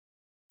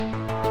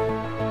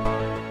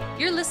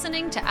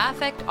listening to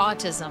Affect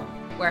Autism,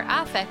 where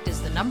affect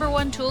is the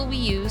 #1 tool we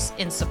use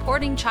in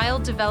supporting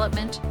child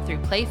development through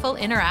playful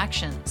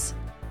interactions.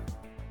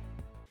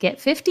 Get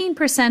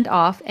 15%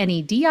 off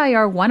any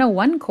DIR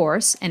 101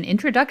 course, An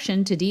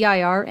Introduction to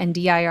DIR and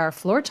DIR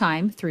Floor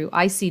Time through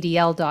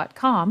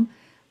icdl.com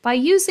by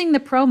using the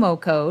promo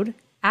code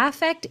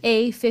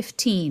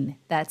AFFECTA15.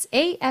 That's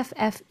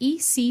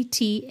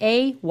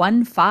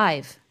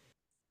AFFECTA15.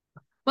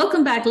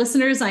 Welcome back,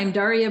 listeners. I'm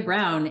Daria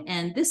Brown,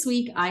 and this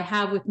week I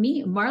have with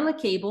me Marla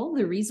Cable,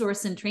 the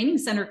Resource and Training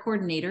Center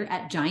Coordinator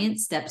at Giant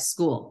Steps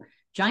School.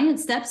 Giant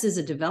Steps is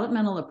a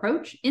developmental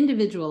approach,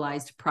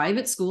 individualized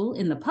private school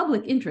in the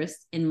public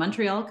interest in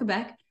Montreal,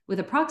 Quebec, with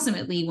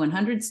approximately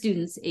 100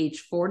 students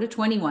aged 4 to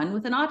 21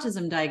 with an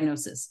autism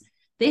diagnosis.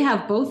 They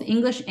have both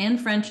English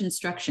and French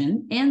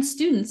instruction, and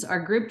students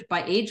are grouped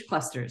by age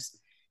clusters.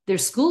 Their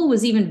school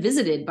was even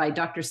visited by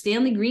Dr.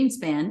 Stanley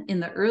Greenspan in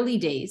the early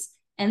days,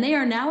 and they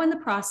are now in the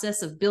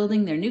process of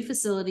building their new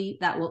facility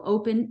that will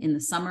open in the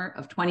summer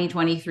of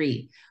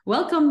 2023.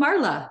 Welcome,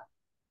 Marla.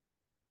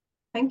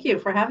 Thank you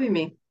for having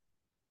me.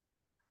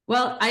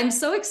 Well, I'm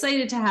so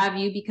excited to have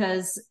you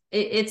because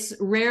it's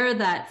rare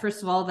that,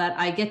 first of all, that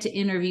I get to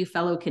interview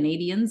fellow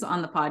Canadians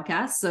on the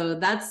podcast. So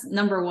that's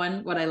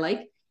 #1, what I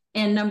like.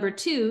 And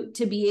 #2,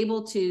 to be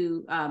able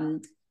to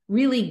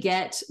really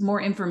get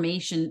more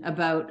information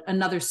about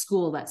another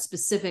school that's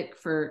specific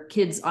for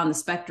kids on the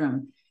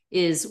spectrum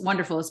is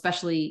wonderful,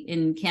 especially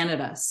in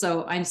Canada.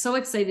 So I'm so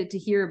excited to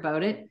hear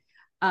about it.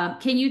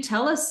 Can you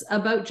tell us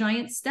about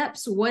Giant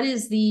Steps? What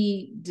is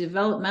the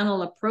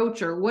developmental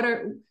approach, or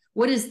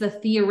what is the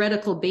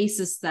theoretical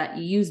basis that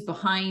you use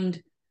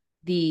behind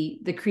the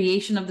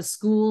creation of the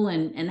school,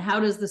 and how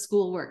does the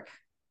school work?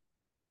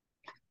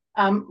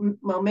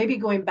 Well, maybe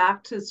going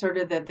back to sort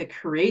of the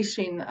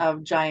creation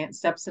of Giant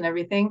Steps and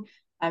everything.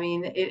 I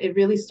mean, it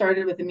really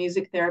started with a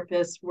music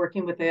therapist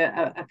working with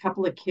a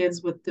couple of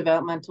kids with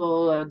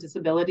developmental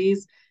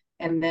disabilities,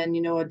 and then,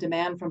 a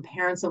demand from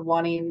parents of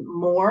wanting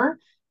more.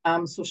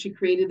 So she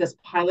created this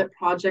pilot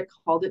project,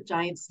 called it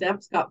Giant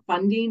Steps, got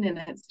funding, and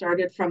it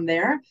started from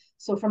there.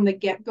 So from the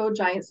get-go,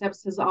 Giant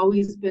Steps has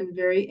always been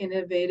very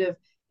innovative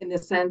in the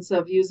sense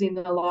of using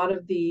a lot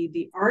of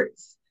the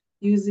arts,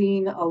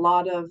 using a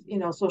lot of,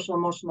 social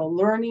emotional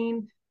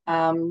learning,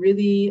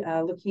 really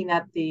looking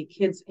at the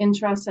kids'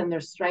 interests and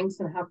their strengths,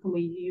 and how can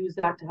we use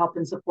that to help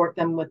and support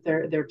them with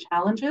their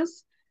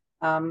challenges.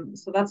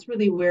 So that's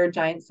really where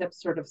Giant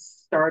Steps sort of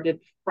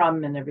started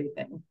from and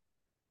everything.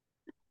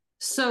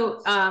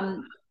 So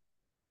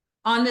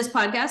on this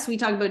podcast, we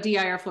talk about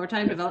DIR floor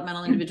time,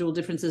 developmental individual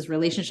differences,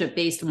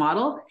 relationship-based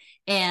model.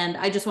 And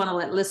I just want to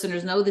let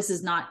listeners know this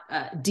is not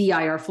a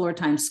DIR floor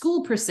time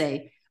school per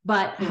se,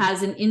 but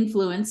has an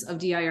influence of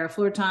DIR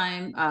floor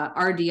time,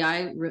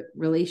 RDI,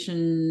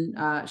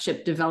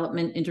 relationship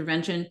development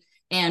intervention,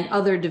 and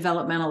other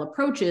developmental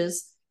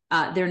approaches.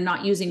 They're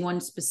not using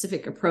one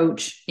specific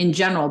approach in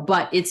general,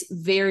 but it's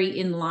very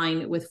in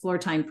line with floor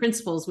time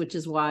principles, which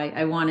is why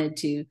I wanted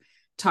to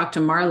talk to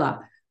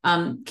Marla.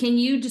 Can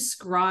you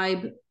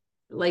describe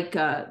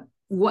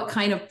what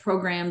kind of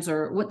programs,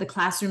 or what the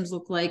classrooms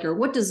look like, or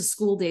what does a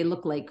school day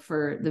look like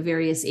for the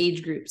various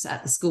age groups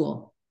at the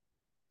school?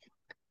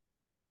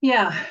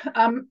 Yeah.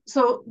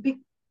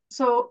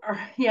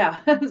 Yeah,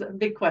 that's a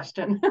big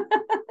question.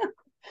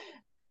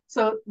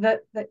 So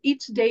that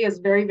each day is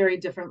very, very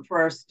different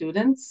for our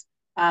students.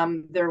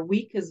 Their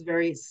week is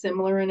very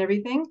similar and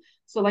everything.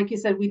 So like you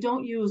said, we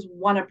don't use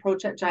one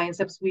approach at Giant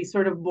Steps. We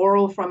sort of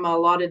borrow from a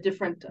lot of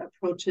different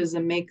approaches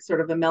and make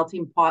sort of a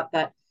melting pot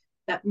that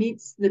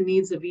meets the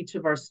needs of each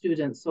of our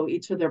students. So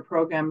each of their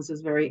programs is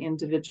very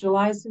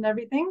individualized and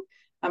everything.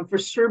 For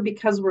sure,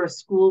 because we're a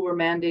school, we're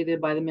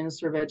mandated by the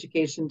Minister of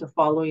Education to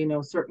follow,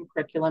 certain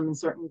curriculum and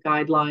certain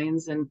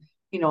guidelines, and,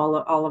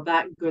 all of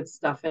that good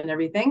stuff and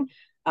everything.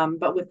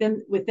 But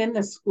within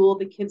the school,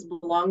 the kids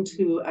belong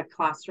to a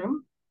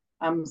classroom.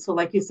 So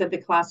like you said, the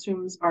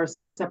classrooms are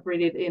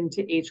separated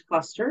into age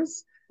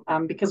clusters.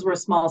 Because we're a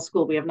small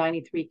school, we have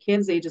 93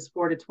 kids, ages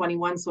 4 to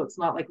 21. So it's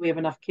not like we have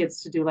enough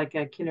kids to do like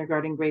a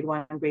kindergarten, grade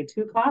 1, grade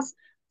 2 class.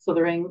 So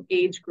they're in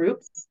age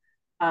groups.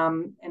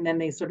 And then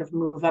they sort of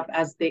move up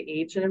as they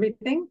age and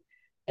everything.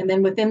 And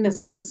then within the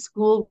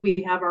school,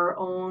 we have our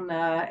own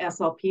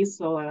SLP,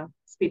 so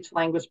speech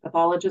language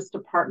pathologist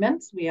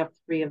departments. We have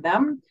 3 of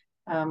them.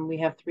 We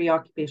have 3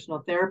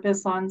 occupational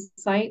therapists on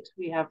site.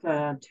 We have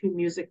 2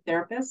 music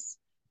therapists.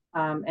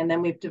 And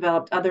then we've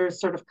developed other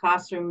sort of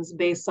classrooms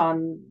based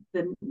on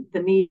the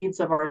needs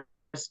of our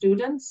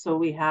students. So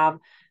we have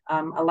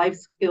a life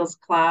skills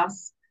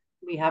class.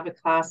 We have a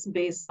class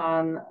based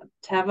on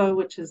TEVA,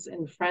 which is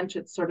in French.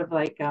 It's sort of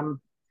like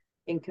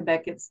in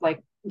Quebec, it's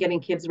like getting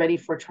kids ready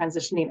for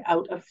transitioning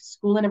out of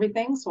school and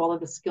everything. So all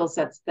of the skill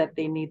sets that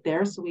they need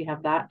there. So we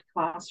have that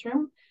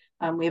classroom.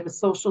 We have a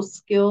social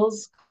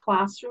skills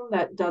classroom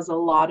that does a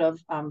lot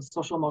of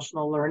social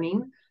emotional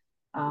learning,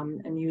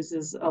 and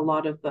uses a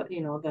lot of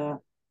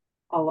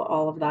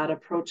all of that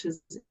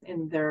approaches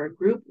in their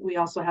group. We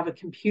also have a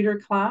computer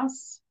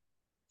class,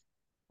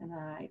 and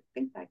I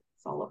think that's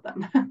all of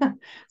them.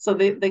 So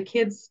the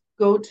kids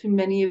go to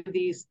many of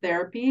these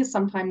therapies,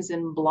 sometimes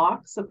in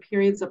blocks of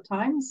periods of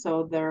time.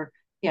 So their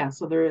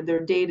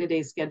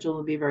day-to-day schedule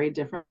will be very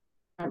different,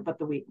 but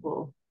the week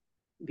will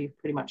be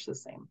pretty much the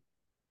same.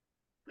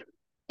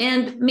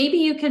 And maybe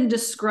you can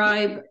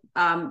describe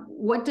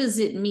what does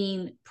it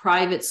mean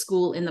private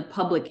school in the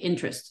public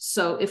interest?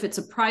 So if it's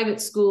a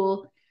private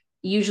school,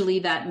 usually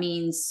that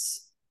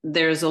means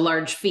there's a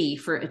large fee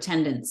for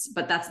attendance,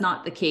 but that's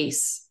not the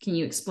case. Can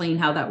you explain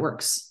how that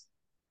works?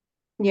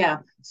 Yeah,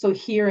 so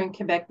here in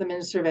Quebec, the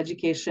Minister of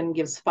Education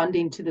gives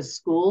funding to the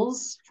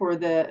schools for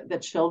the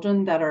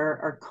children that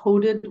are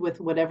coded with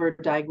whatever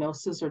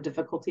diagnosis or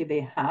difficulty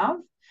they have.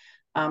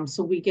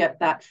 So we get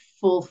that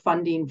full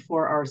funding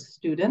for our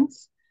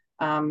students.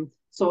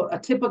 So a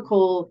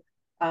typical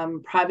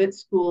private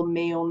school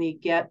may only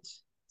get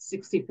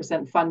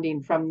 60%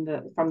 funding from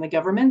the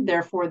government.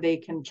 Therefore, they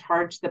can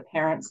charge the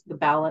parents the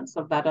balance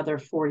of that other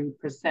 40%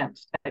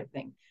 type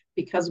thing.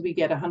 Because we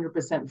get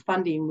 100%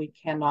 funding, we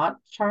cannot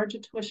charge a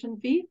tuition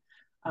fee.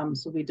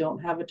 So we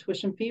don't have a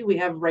tuition fee. We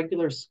have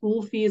regular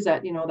school fees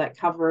that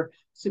cover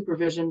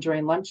supervision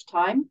during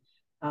lunchtime,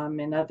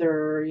 and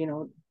other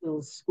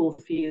little school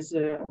fees,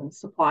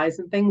 supplies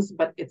and things.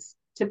 But it's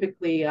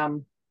typically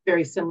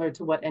very similar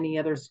to what any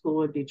other school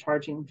would be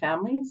charging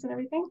families and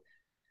everything.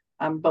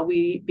 But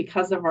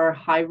because of our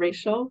high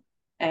ratio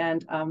and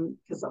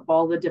because of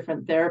all the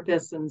different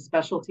therapists and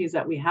specialties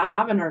that we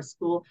have in our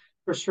school,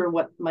 for sure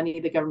what money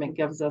the government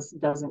gives us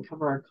doesn't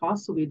cover our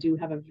costs. So we do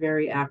have a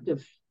very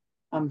active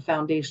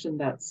foundation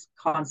that's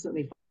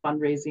constantly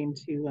fundraising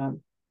to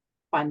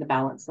find the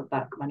balance of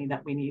that money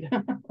that we need.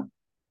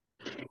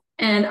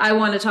 And I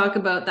want to talk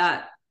about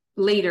that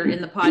later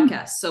in the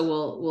podcast. So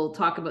we'll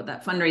talk about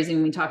that fundraising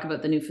when we talk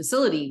about the new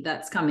facility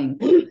that's coming.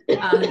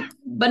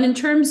 But in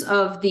terms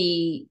of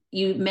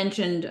you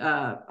mentioned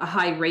a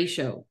high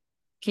ratio.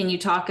 Can you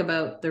talk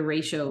about the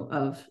ratio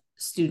of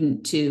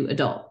student to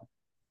adult?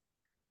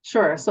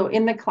 Sure. So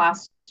in the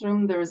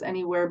classroom, there's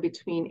anywhere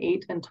between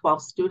 8 and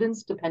 12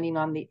 students, depending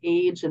on the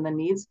age and the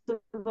needs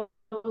of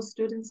those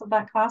students of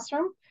that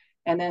classroom.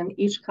 And then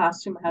each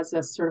classroom has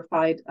a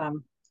certified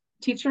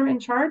teacher in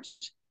charge.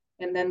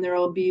 And then there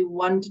will be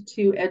 1 to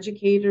 2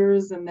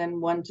 educators and then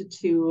 1 to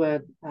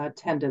 2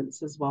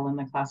 attendants as well in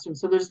the classroom.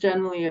 So there's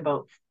generally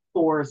about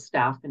 4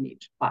 staff in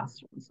each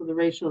classroom. So the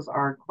ratios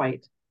are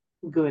quite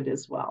good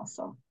as well.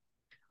 So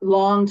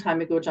long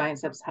time ago, Giant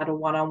Steps had a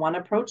one-on-one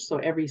approach. So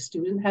every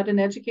student had an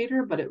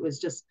educator, but it was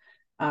just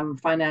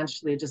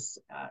financially it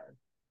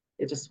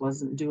just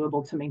wasn't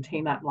doable to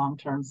maintain that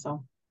long-term.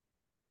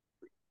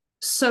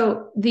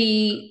 So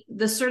the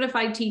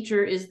certified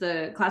teacher is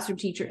the classroom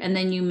teacher. And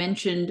then you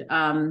mentioned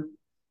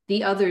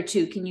the other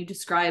 2. Can you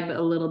describe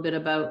a little bit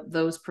about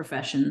those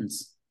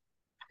professions?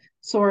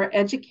 So our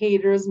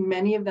educators,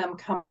 many of them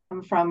come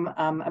from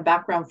a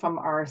background from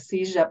our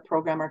CEGEP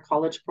program, our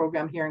college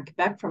program here in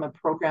Quebec, from a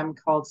program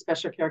called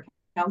Special Care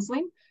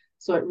Counseling.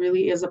 So it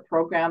really is a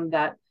program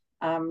that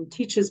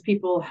teaches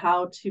people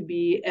how to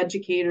be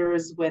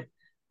educators with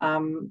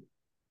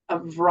a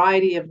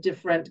variety of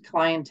different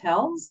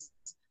clienteles.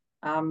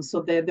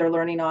 So they're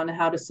learning on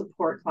how to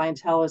support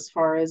clientele as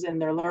far as in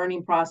their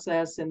learning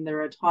process, in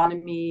their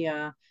autonomy,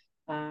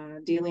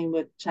 dealing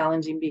with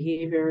challenging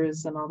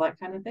behaviors and all that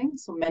kind of thing.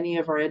 So many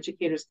of our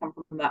educators come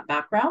from that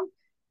background.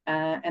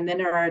 And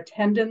then our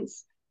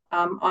attendants,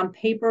 on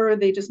paper,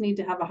 they just need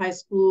to have a high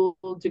school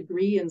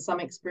degree and some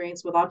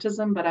experience with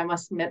autism. But I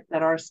must admit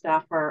that our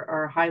staff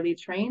are highly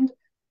trained.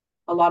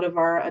 A lot of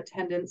our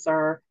attendants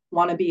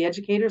want to be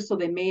educators, so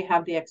they may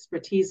have the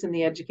expertise and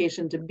the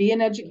education to be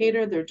an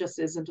educator. There just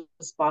isn't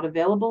a spot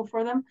available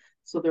for them.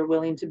 So they're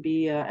willing to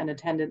be an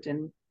attendant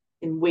in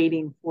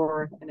waiting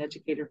for an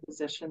educator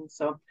position.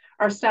 So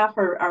our staff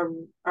are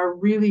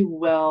really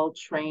well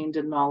trained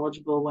and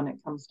knowledgeable when it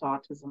comes to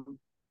autism.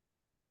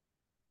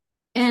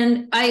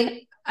 And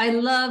I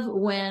love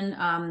when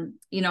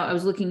I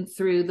was looking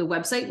through the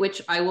website,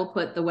 which I will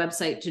put the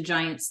website to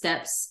Giant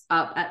Steps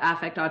up at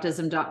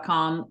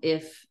affectautism.com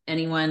if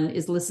anyone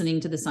is listening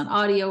to this on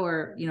audio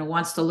or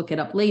wants to look it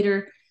up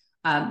later.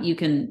 You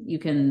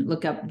can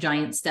look up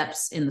Giant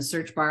Steps in the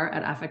search bar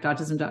at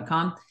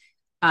affectautism.com.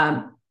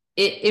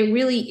 It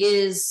really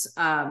is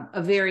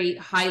a very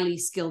highly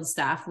skilled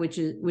staff, which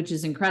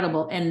is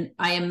incredible. And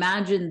I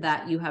imagine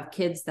that you have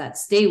kids that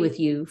stay with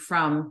you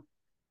from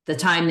the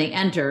time they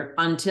enter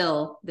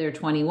until they're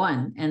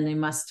 21, and they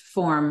must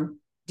form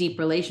deep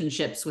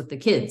relationships with the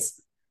kids.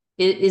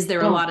 Is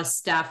there a lot of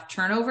staff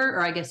turnover,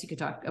 or I guess you could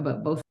talk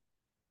about both?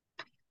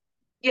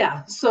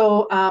 Yeah,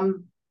 so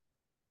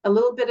a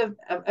little bit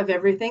of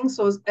everything.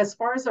 So as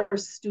far as our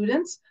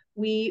students,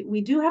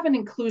 we do have an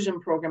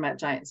inclusion program at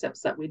Giant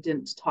Steps that we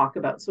didn't talk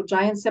about. So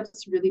Giant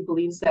Steps really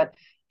believes that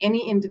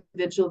any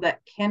individual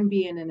that can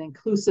be in an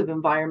inclusive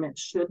environment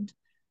should.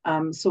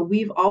 So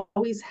we've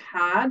always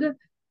had,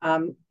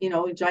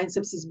 Giant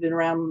Steps has been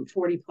around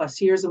 40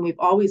 plus years, and we've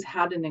always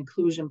had an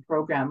inclusion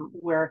program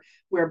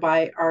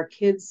whereby our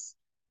kids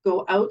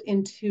go out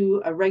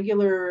into a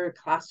regular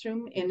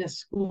classroom in a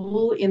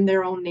school in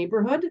their own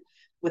neighborhood.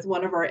 with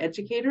one of our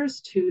educators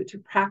to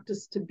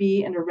practice to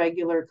be in a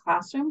regular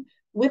classroom,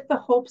 with the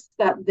hopes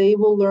that they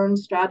will learn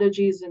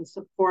strategies and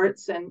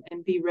supports and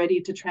be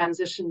ready to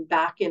transition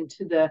back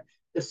into the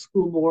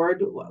school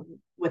board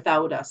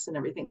without us and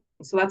everything.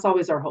 So that's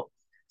always our hope.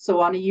 So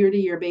on a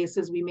year-to-year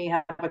basis, we may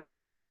have a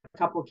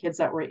couple of kids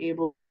that were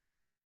able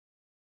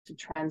to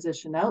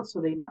transition out,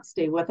 so they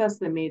stay with us.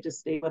 They may just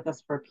stay with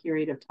us for a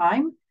period of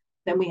time.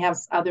 Then we have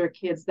other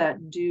kids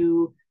that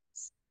do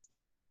stay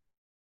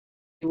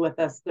with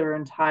us their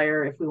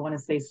entire, if we want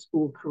to say,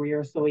 school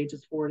career, so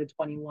ages 4 to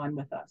 21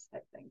 with us, I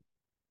think.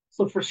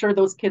 So for sure,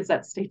 those kids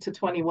that stay to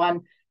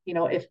 21, you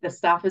know, if the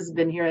staff has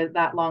been here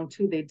that long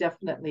too, they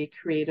definitely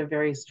create a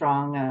very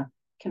strong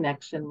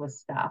connection with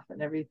staff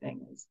and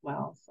everything as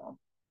well. So,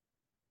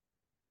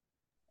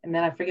 and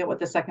then I forget what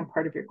the second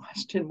part of your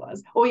question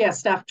was. Oh yeah,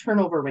 staff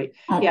turnover rate.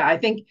 Oh. Yeah, I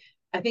think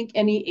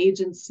any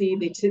agency,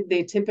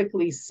 they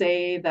typically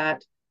say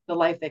that the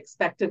life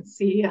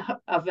expectancy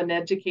of an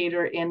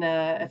educator in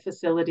a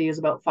facility is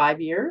about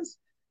 5 years.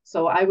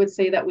 So I would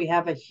say that we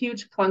have a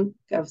huge clunk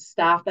of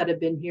staff that have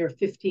been here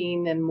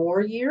 15 and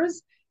more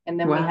years. And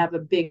then we have a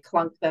big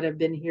clunk that have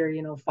been here,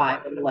 you know,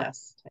 5 and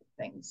less type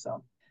thing.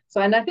 So,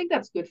 and I think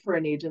that's good for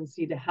an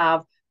agency to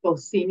have both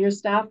senior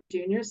staff,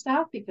 junior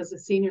staff, because the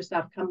senior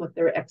staff come with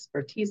their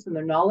expertise and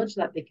their knowledge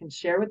that they can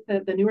share with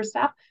the newer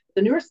staff.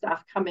 The newer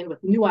staff come in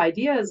with new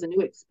ideas and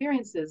new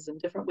experiences and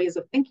different ways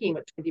of thinking,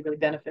 which can be really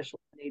beneficial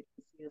to an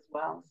agency as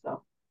well.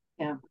 So,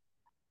 yeah.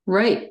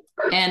 Right.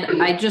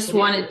 And I just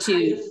wanted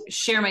to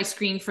share my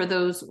screen for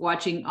those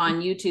watching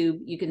on YouTube.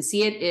 You can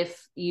see it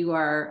if you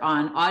are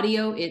on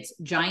audio. It's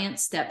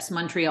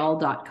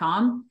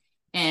giantstepsmontreal.com.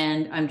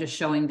 And I'm just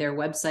showing their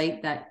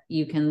website that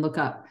you can look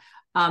up.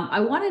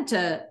 I wanted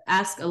to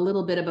ask a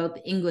little bit about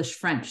the English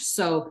French.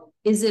 So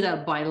is it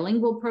a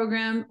bilingual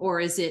program, or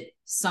is it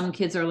some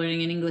kids are learning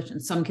in English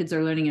and some kids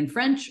are learning in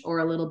French, or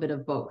a little bit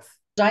of both?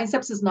 Giant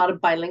Steps is not a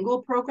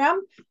bilingual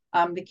program.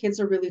 The kids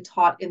are really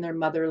taught in their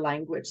mother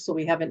language. So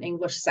we have an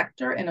English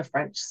sector and a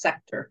French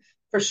sector.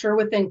 For sure,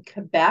 within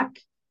Quebec,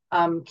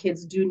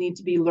 kids do need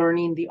to be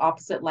learning the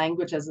opposite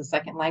language as a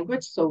second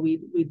language. So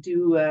we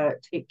do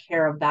take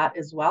care of that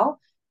as well.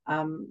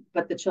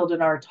 But the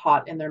children are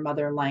taught in their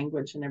mother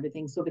language and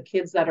everything. So the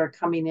kids that are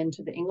coming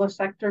into the English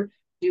sector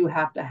do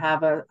have to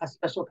have a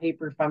special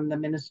paper from the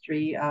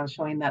ministry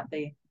showing that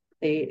they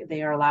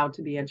are allowed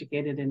to be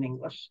educated in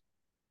English.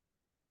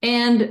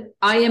 And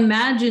I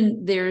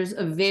imagine there's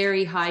a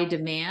very high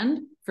demand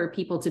for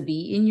people to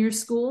be in your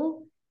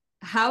school.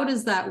 How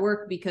does that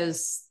work?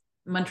 Because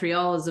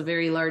Montreal is a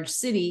very large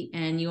city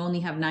and you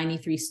only have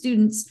 93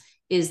 students.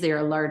 Is there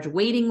a large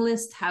waiting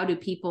list? How do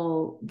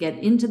people get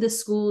into the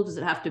school? Does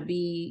it have to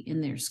be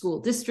in their school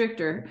district?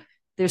 Or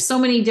there's so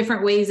many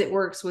different ways it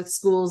works with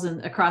schools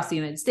and across the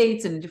United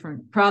States and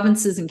different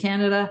provinces in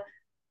Canada.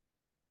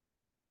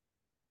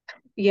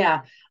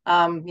 Yeah.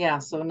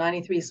 So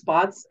 93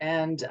 spots.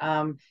 And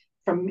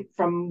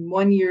from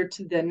 1 year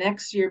to the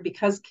next year,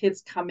 because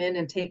kids come in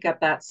and take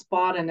up that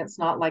spot, and it's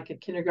not like a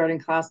kindergarten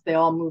class, they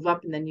all move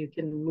up and then you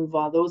can move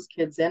all those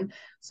kids in.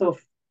 So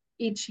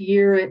each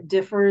year it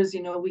differs.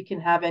 You know, we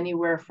can have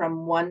anywhere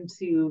from 1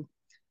 to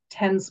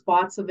 10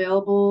 spots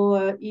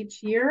available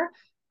each year.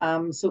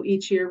 So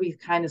each year we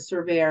kind of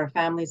survey our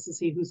families to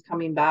see who's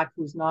coming back,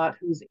 who's not,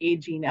 who's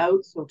aging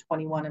out, so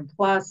 21 and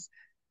plus,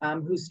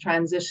 who's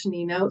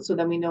transitioning out, so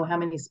then we know how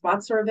many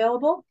spots are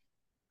available.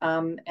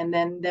 And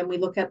then we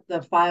look at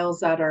the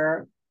files that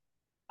are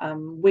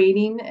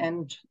waiting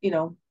and, you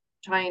know,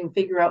 try and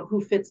figure out who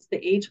fits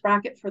the age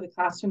bracket for the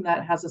classroom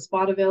that has a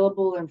spot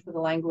available and for the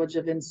language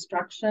of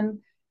instruction.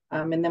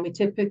 And then we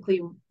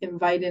typically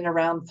invite in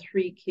around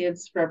 3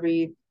 kids for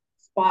every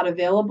spot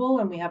available.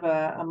 And we have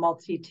a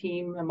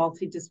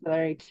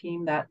multidisciplinary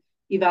team that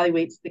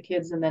evaluates the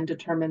kids and then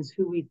determines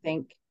who we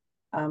think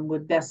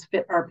would best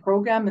fit our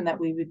program and that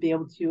we would be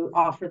able to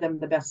offer them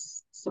the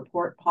best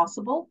support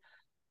possible.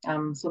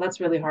 So that's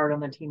really hard on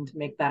the team to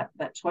make that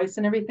choice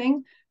and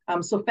everything.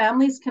 So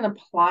families can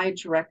apply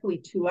directly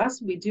to us.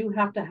 We do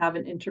have to have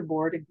an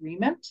interboard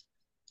agreement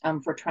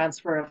for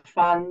transfer of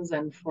funds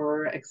and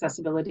for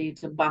accessibility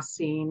to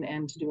busing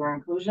and to do our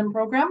inclusion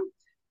program.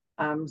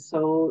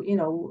 So, you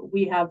know,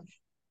 we have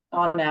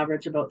on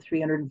average about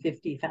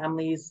 350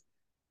 families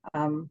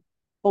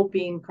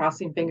hoping,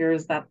 crossing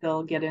fingers that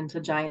they'll get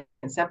into Giant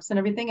Steps and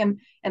everything.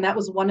 And that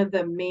was one of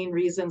the main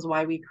reasons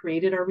why we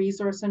created our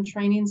resource and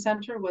training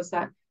center, was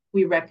that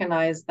we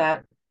recognize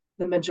that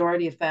the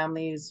majority of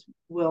families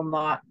will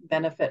not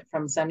benefit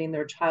from sending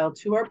their child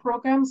to our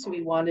program. So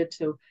we wanted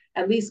to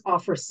at least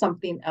offer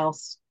something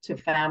else to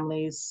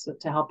families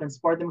to help and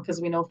support them,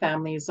 because we know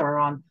families are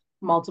on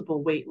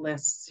multiple wait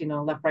lists, you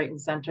know, left, right,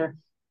 and center.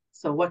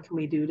 So what can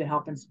we do to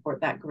help and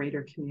support that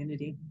greater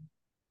community?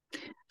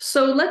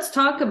 So let's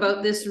talk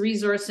about this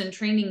resource and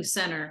training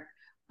center.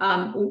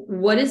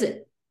 What is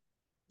it?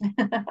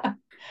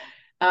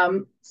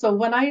 So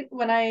when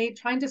I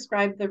try and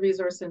describe the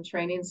resource and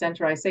training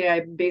center, I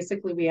say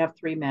we have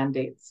 3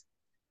 mandates.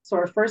 So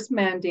our first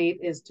mandate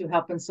is to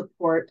help and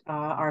support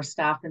our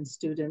staff and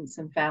students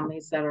and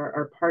families that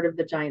are part of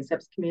the Giant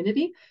Steps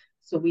community.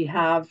 So we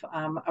have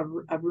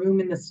a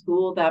room in the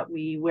school that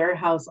we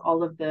warehouse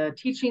all of the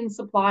teaching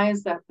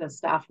supplies that the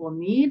staff will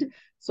need.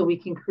 So we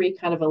can create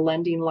kind of a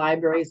lending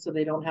library so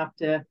they don't have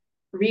to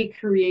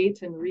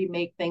recreate and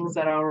remake things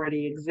that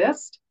already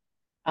exist.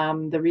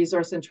 The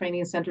Resource and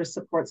Training Center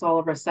supports all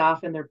of our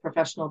staff in their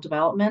professional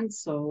development.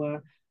 So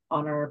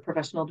on our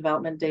professional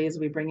development days,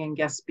 we bring in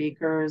guest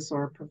speakers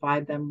or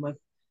provide them with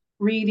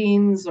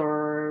readings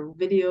or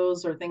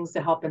videos or things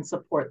to help and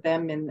support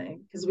them.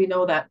 Because we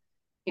know that,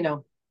 you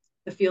know,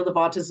 the field of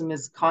autism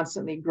is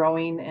constantly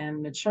growing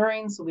and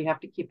maturing. So we have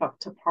to keep up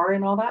to par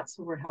and all that.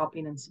 So we're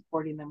helping and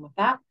supporting them with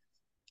that.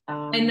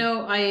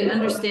 I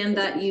understand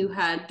that you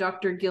had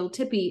Dr. Gil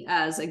Tippy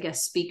as a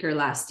guest speaker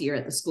last year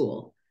at the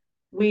school.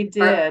 We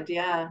did,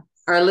 yeah.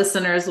 Our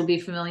listeners will be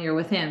familiar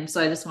with him.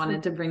 So I just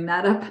wanted to bring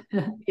that up.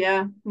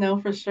 Yeah, no,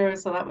 for sure.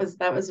 So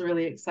that was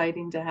really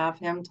exciting to have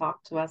him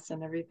talk to us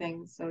and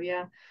everything. So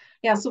yeah.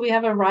 So we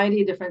have a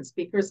variety of different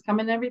speakers come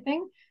and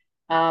everything.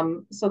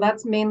 So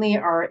that's mainly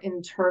our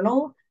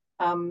internal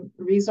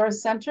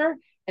resource center.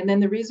 And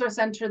then the resource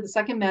center, the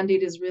second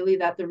mandate is really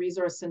that the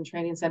Resource and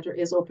Training Center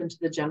is open to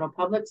the general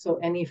public. So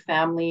any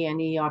family,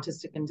 any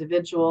autistic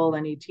individual,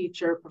 any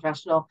teacher,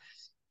 professional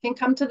can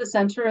come to the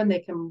center and they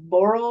can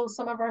borrow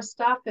some of our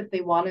stuff if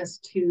they want us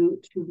to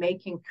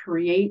make and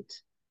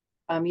create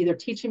either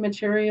teaching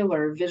material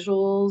or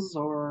visuals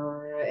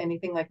or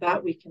anything like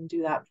that. We can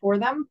do that for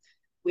them.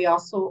 We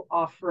also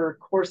offer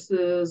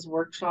courses,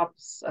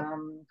 workshops,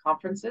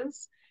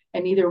 conferences,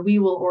 and either we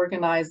will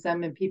organize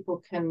them and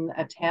people can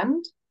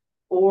attend,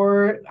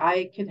 or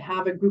I could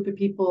have a group of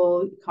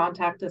people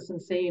contact us and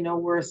say, you know,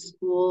 we're a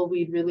school,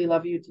 we'd really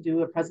love you to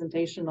do a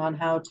presentation on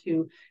how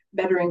to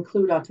better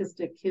include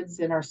autistic kids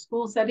in our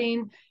school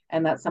setting.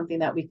 And that's something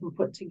that we can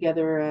put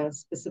together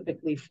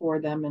specifically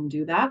for them and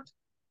do that.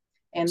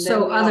 And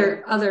so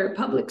other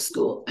public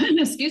school,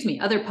 excuse me,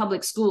 other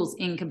public schools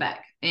in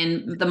Quebec,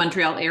 in the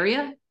Montreal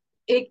area?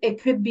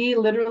 It could be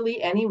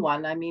literally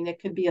anyone. I mean,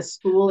 it could be a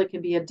school, it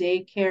could be a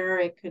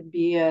daycare, it could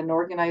be an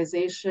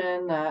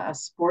organization, a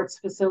sports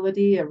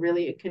facility.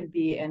 It could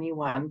be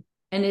anyone.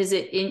 And is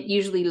it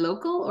usually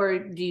local, or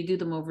do you do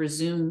them over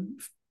Zoom,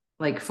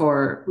 like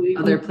for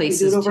other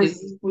places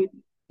too?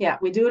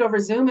 We do it over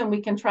Zoom, and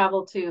we can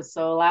travel too.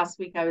 So last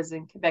week I was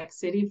in Quebec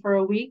City for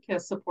a week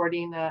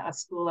supporting a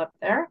school up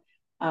there.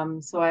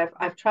 So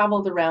I've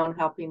traveled around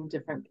helping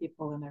different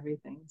people and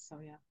everything. So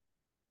yeah.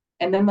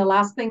 And then the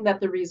last thing that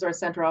the Resource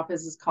Center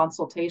offers is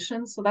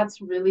consultation. So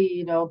that's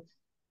really,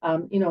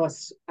 a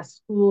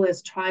school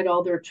has tried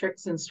all their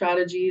tricks and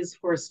strategies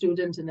for a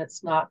student and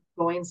it's not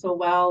going so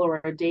well, or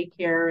a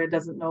daycare, it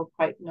doesn't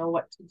quite know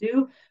what to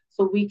do.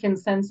 So we can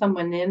send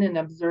someone in and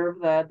observe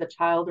the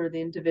child or the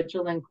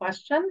individual in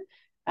question,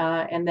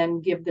 and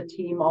then give the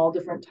team all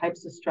different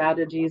types of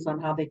strategies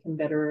on how they can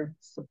better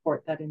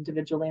support that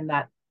individual in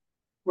that,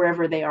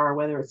 wherever they are,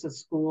 whether it's a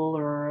school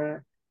or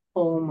a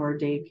home or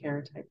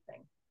daycare type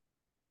thing.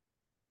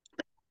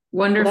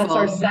 Wonderful. So that's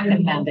our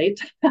second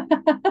mandate.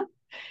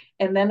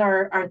 And then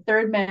our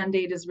third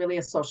mandate is really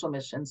a social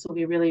mission. So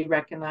we really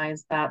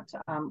recognize that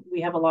we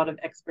have a lot of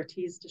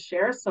expertise to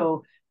share.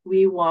 So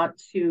we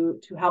want to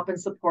help and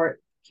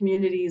support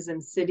communities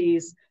and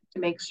cities to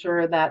make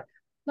sure that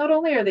not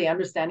only are they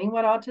understanding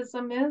what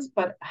autism is,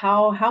 but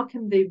how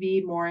can they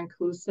be more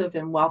inclusive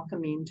and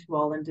welcoming to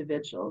all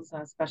individuals,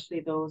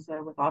 especially those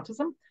with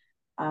autism.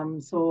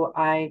 So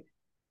I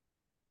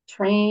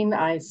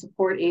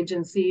support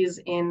agencies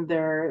in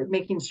their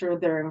making sure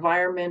their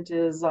environment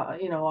is,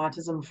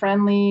 autism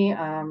friendly,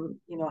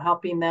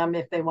 helping them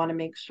if they want to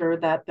make sure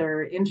that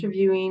their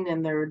interviewing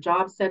and their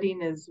job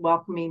setting is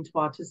welcoming to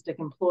autistic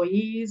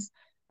employees.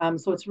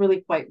 So it's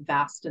really quite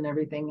vast and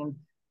everything. And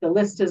the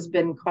list has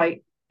been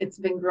it's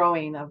been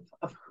growing of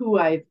who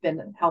I've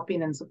been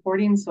helping and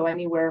supporting. So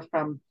anywhere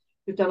from,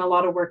 we've done a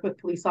lot of work with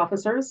police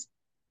officers,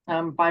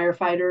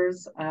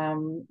 firefighters.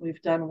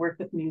 We've done work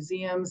with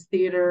museums,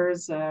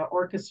 theaters,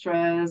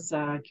 orchestras,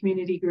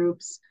 community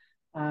groups,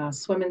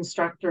 swim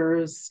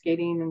instructors,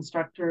 skating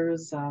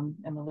instructors, and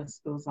the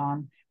list goes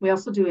on. We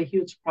also do a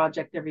huge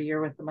project every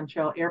year with the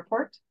Montreal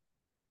Airport,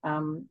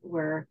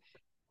 where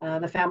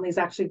the families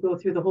actually go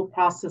through the whole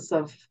process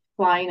of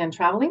flying and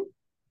traveling.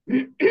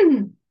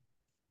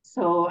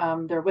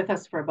 So they're with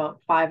us for about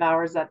 5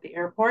 hours at the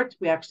airport.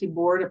 We actually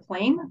board a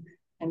plane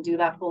and do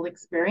that whole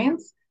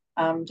experience.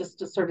 Just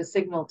to sort of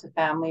signal to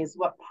families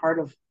what part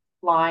of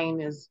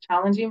flying is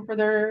challenging for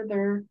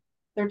their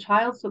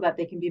child, so that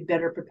they can be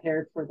better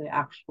prepared for the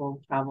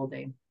actual travel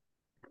day.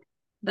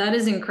 That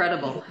is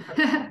incredible.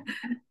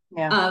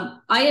 Yeah.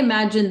 I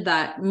imagine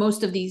that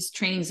most of these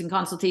trainings and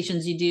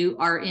consultations you do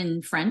are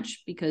in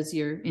French because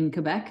you're in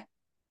Quebec.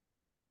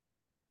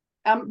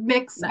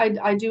 Mix.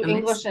 I do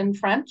English and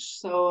French.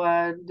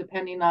 So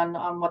depending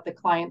on what the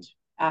client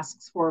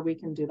asks for, we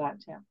can do that.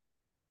 Yeah.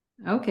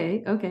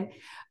 Okay.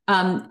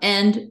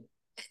 And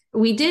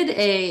we did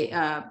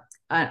an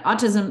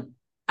autism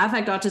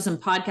Affect Autism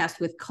podcast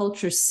with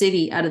Culture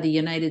City out of the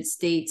United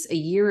States a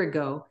year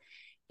ago.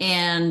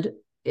 And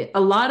a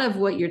lot of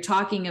what you're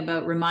talking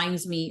about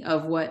reminds me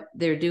of what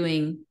they're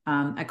doing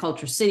at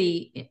Culture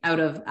City out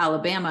of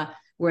Alabama,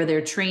 where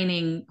they're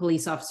training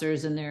police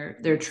officers and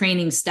they're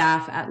training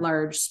staff at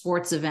large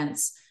sports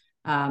events.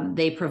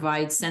 They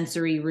provide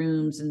sensory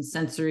rooms and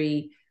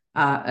sensory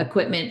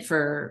equipment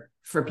for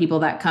people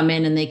that come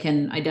in, and they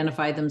can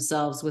identify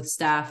themselves with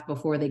staff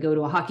before they go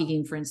to a hockey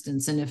game, for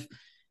instance.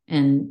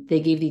 And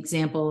they gave the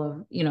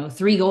example of,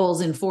 3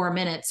 goals in 4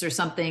 minutes or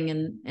something.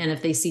 And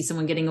if they see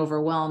someone getting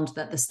overwhelmed,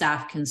 that the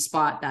staff can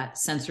spot that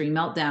sensory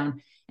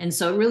meltdown. And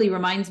so it really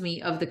reminds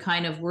me of the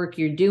kind of work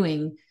you're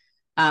doing,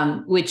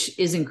 which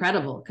is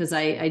incredible, because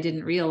I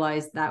didn't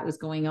realize that was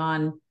going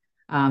on.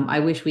 I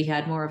wish we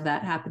had more of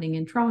that happening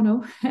in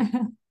Toronto.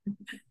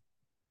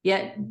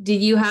 Yeah.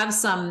 Did you have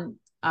some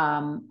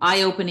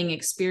eye-opening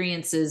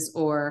experiences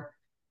or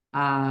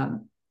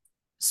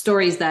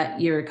stories that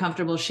you're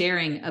comfortable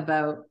sharing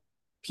about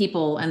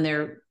people and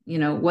their,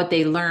 what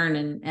they learn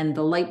and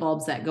the light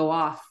bulbs that go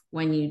off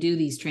when you do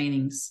these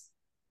trainings?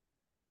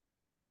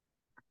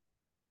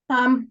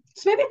 So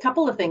maybe a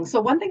couple of things. So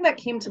one thing that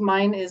came to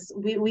mind is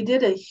we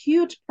did a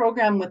huge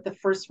program with the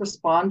first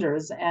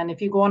responders. And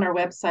if you go on our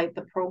website,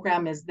 the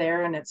program is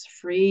there and it's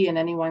free and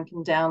anyone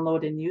can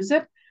download and use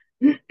it.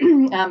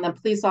 And the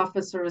police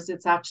officers,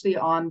 it's actually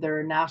on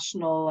their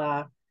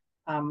national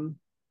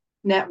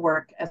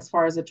network as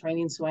far as the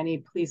training. So any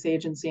police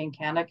agency in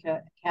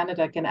Canada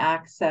can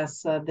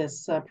access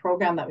this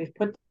program that we've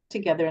put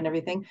together and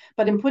everything.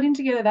 But in putting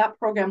together that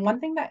program, one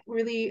thing that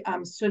really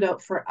stood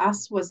out for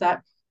us was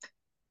that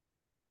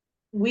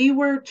we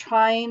were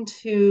trying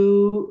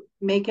to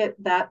make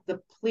it that the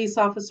police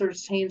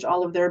officers change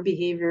all of their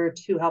behavior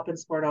to help and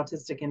support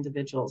autistic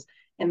individuals.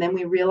 And then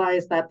we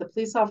realized that the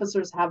police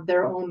officers have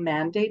their own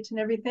mandate and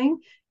everything,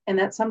 and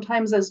that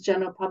sometimes as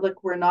general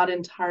public, we're not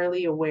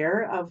entirely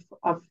aware of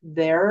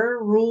their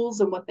rules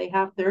and what they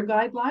have, their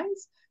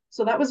guidelines.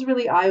 So that was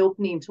really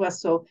eye-opening to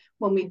us. So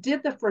when we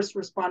did the first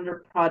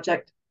responder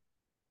project,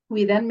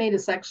 we then made a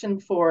section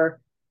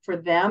for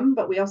them,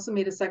 but we also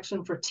made a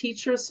section for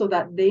teachers so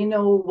that they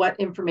know what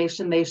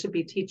information they should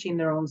be teaching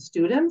their own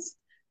students.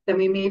 Then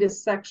we made a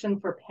section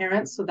for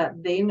parents so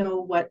that they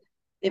know what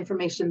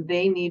information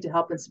they need to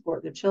help and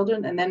support their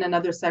children. And then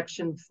another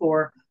section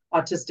for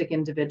autistic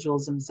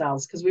individuals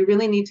themselves, because we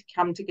really need to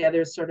come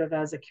together sort of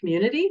as a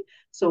community.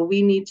 So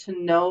we need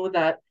to know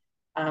that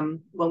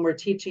when we're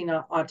teaching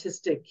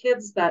autistic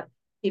kids that,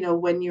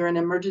 when you're in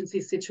an emergency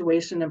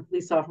situation and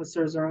police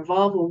officers are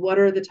involved, well, what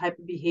are the type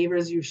of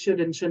behaviors you should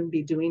and shouldn't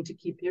be doing to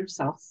keep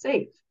yourself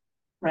safe,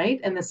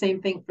 right? And the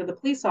same thing for the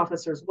police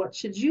officers. What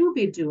should you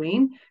be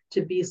doing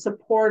to be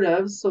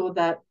supportive so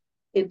that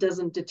it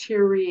doesn't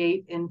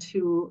deteriorate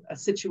into a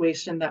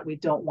situation that we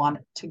don't want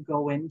it to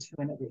go into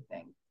and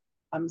everything?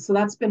 So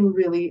that's been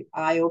really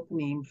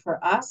eye-opening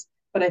for us.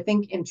 But I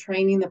think in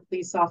training the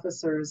police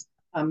officers,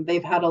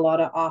 they've had a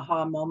lot of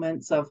aha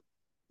moments of,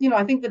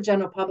 I think the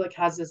general public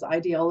has this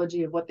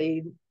ideology of what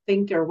they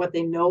think or what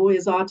they know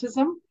is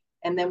autism.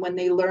 And then when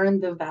they learn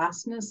the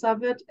vastness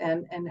of it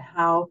and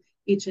how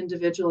each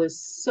individual is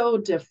so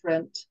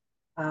different,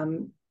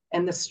 and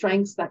the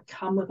strengths that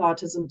come with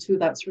autism too,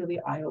 that's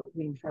really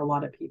eye-opening for a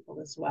lot of people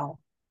as well.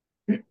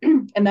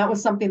 And that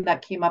was something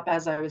that came up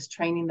as I was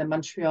training the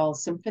Montreal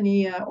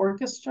Symphony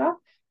Orchestra.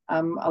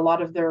 A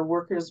lot of their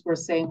workers were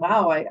saying,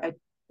 wow,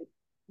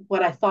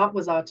 what I thought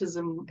was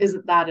autism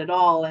isn't that at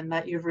all, and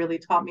that you've really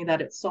taught me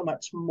that it's so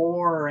much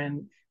more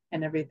and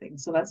everything.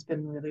 So that's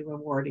been really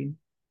rewarding.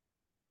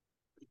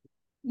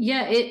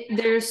 Yeah,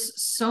 there's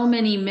so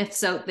many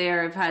myths out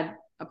there. I've had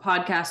a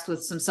podcast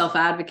with some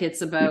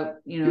self-advocates about,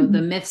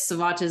 the myths of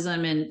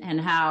autism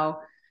and how,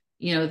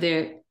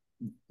 they're,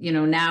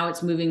 now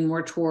it's moving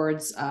more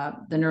towards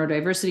the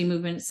neurodiversity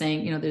movement,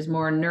 saying, there's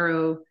more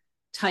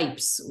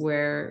neurotypes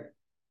where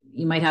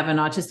you might have an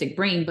autistic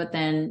brain, but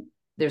then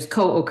there's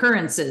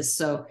co-occurrences.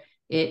 So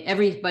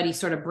everybody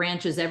sort of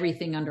branches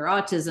everything under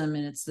autism,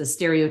 and it's the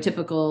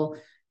stereotypical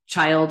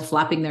child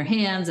flapping their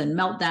hands and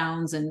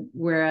meltdowns, and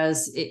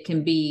whereas it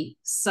can be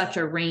such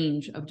a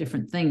range of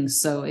different things.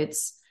 So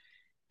it's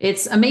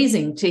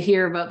amazing to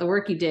hear about the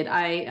work you did.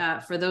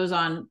 For those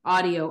on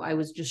audio, I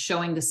was just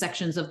showing the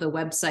sections of the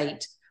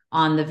website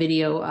on the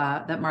video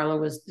that Marla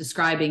was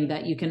describing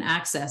that you can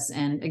access.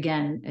 And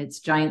again, it's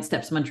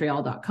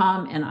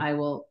giantstepsmontreal.com, and I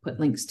will put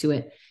links to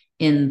it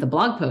in the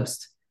blog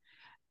post.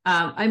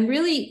 I'm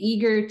really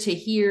eager to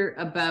hear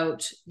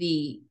about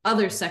the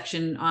other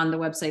section on the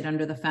website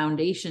under the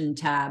foundation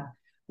tab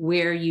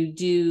where you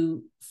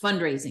do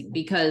fundraising,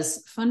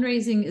 because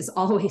fundraising is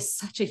always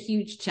such a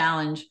huge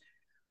challenge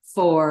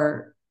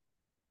for,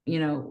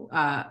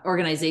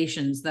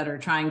 organizations that are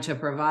trying to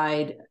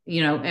provide,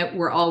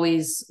 we're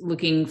always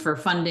looking for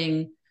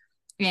funding,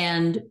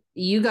 and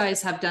you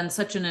guys have done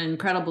such an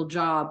incredible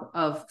job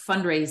of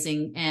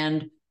fundraising.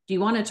 And do you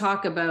want to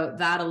talk about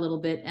that a little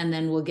bit, and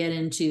then we'll get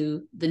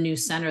into the new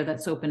center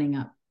that's opening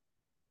up?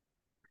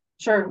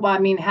 Sure. Well,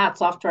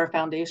 hats off to our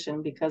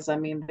foundation, because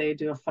they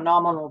do a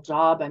phenomenal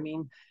job.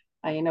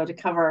 To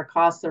cover our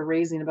costs, they're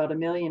raising about $1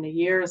 million a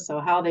year. So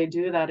how they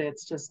do that,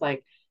 it's just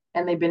like,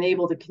 and they've been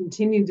able to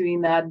continue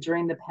doing that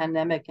during the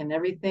pandemic and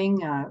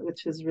everything,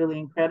 which is really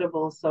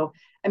incredible. So,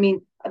 I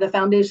mean, the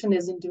foundation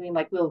isn't doing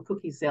like little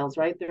cookie sales,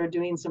 right? They're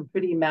doing some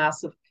pretty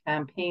massive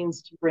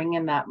campaigns to bring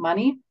in that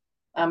money.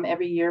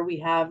 Every year we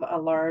have a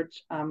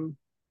large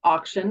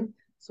auction.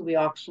 So we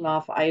auction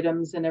off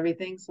items and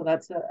everything. So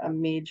that's a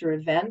major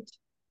event.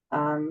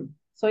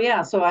 So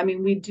yeah, so I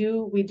mean, we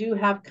do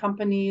have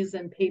companies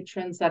and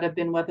patrons that have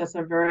been with us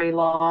a very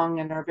long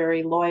and are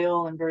very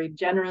loyal and very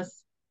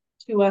generous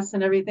to us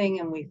and everything,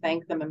 and we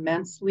thank them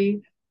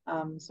immensely.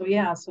 So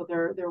yeah, so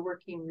they're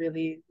working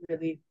really,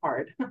 really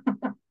hard.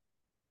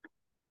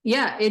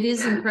 Yeah, it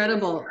is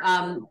incredible.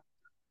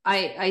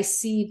 I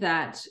see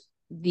that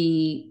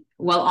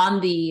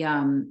on the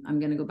I'm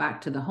going to go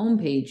back to the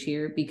homepage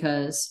here,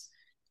 because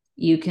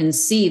you can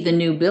see the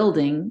new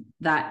building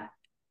that,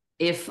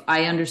 if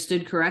I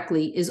understood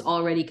correctly, is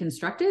already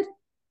constructed.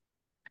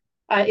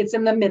 It's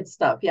in the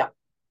midst of, yeah.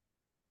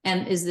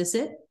 And is this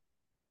it?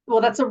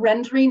 Well, that's a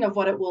rendering of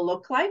what it will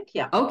look like.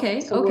 Yeah.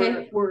 Okay. So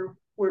okay.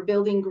 We're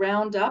building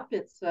ground up.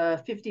 It's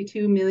a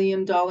 $52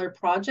 million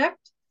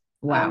project.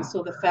 Wow.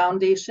 So the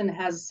foundation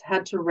has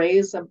had to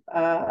raise a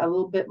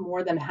little bit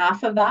more than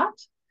half of that.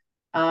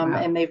 Wow.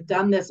 And they've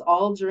done this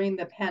all during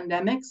the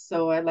pandemic.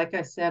 So like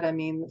I said, I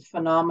mean,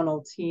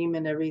 phenomenal team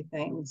and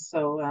everything.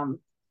 So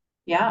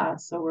yeah,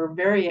 so we're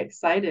very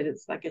excited.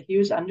 It's like a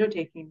huge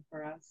undertaking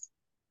for us.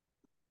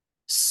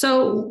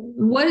 So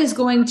what is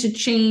going to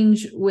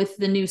change with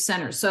the new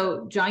center?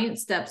 So Giant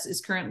Steps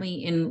is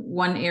currently in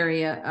one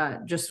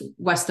area just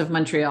west of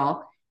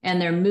Montreal,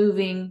 and they're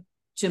moving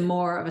to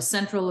more of a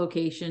central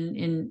location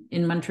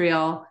in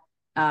Montreal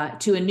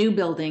to a new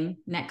building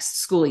next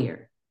school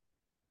year.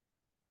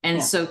 And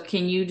yeah. So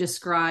can you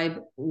describe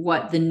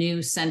what the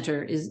new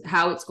center is,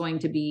 how it's going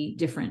to be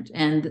different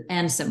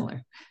and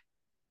similar?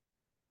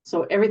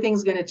 So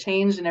everything's going to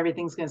change and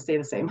everything's going to stay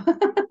the same.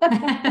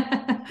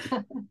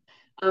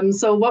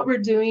 So what we're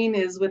doing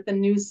is, with the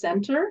new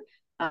center,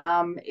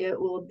 it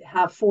will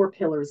have 4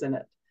 pillars in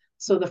it.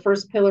 So the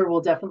first pillar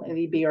will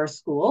definitely be our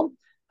school.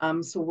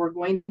 So we're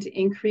going to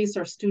increase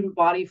our student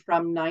body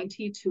from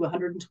 90 to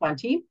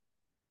 120.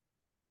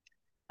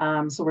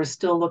 So we're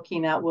still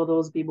looking at, will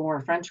those be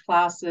more French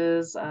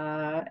classes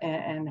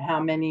and how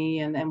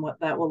many and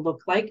what that will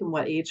look like and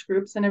what age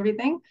groups and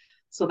everything.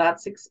 So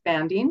that's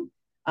expanding.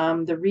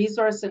 The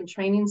resource and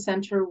training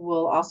center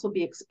will also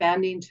be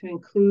expanding to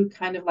include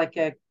kind of like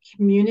a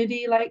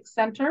community-like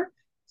center.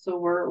 So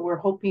we're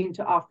hoping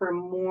to offer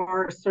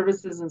more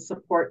services and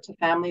support to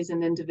families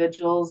and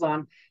individuals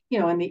on,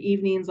 in the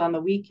evenings, on the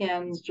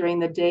weekends, during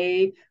the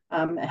day.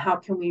 How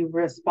can we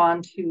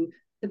respond to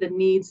the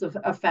needs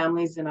of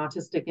families and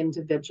autistic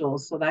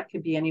individuals? So that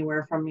could be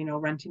anywhere from,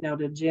 renting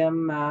out a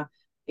gym.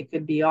 It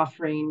could be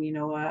offering,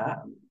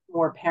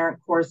 more parent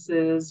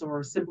courses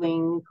or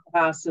sibling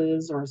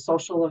classes or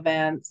social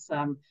events.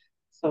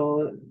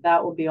 So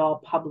that will be all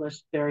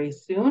published very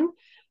soon.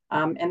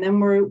 And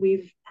then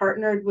we've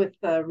partnered with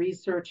the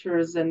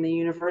researchers and the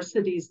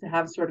universities to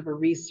have sort of a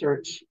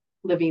research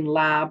living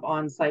lab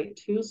on site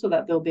too, so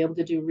that they'll be able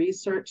to do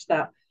research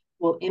that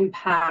will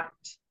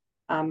impact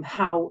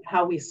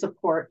how we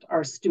support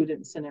our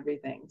students and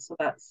everything. So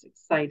that's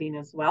exciting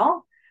as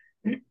well.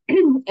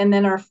 And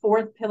then our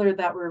 4th pillar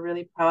that we're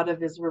really proud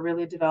of is we're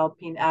really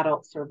developing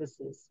adult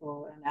services,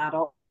 so an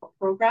adult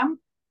program,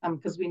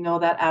 because we know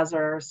that as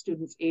our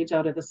students age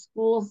out of the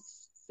school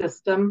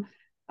system,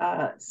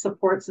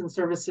 supports and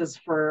services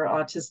for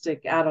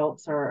autistic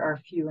adults are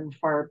few and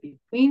far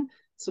between.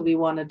 So we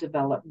want to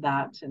develop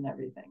that and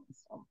everything.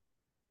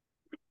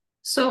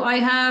 So I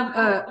have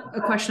a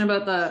question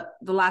about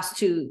the last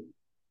 2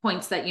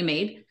 points that you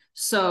made.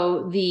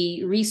 So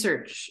the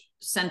research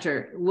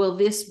center, will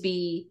this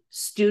be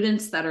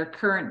students that are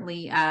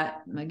currently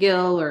at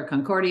McGill or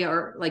Concordia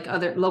or like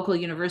other local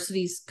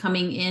universities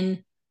coming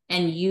in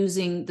and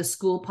using the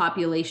school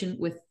population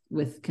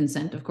with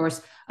consent, of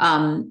course,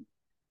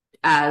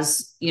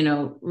 as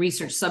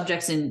research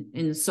subjects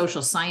in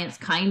social science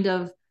kind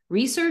of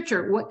research,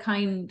 or what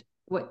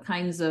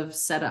kinds of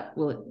setup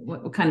will it,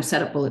 what kind of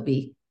setup will it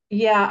be?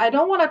 Yeah, I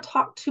don't want to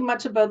talk too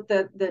much about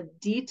the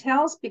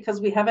details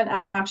because we haven't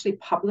actually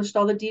published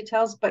all the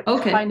details, but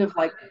okay. kind of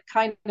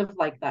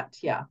like that.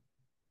 Yeah.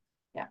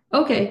 Yeah.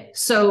 Okay.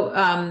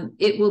 So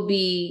it will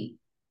be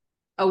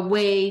a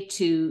way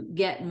to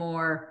get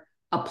more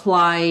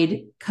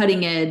applied,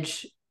 cutting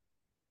edge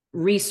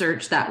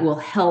research that will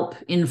help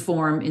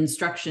inform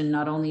instruction,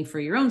 not only for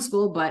your own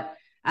school, but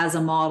as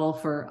a model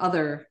for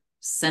other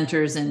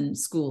centers and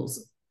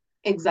schools.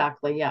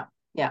 Exactly. Yeah.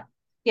 Yeah.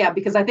 Yeah.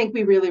 Because I think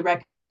we really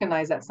recognize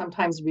that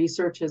sometimes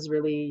research is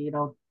really,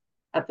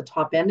 at the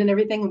top end and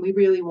everything. And we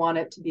really want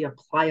it to be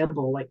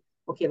applicable. Like,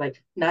 okay,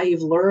 like now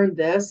you've learned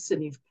this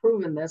and you've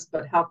proven this,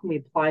 but how can we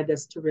apply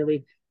this to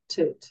really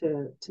to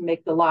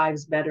make the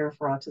lives better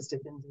for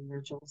autistic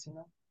individuals,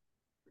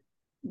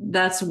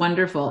 That's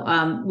wonderful.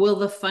 Will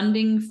the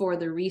funding for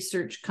the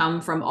research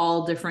come from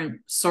all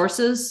different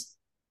sources?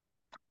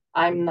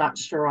 I'm not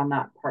sure on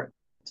that part.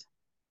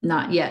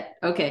 Not yet.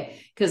 Okay.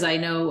 Because I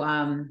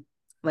know,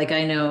 like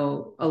I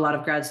know a lot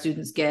of grad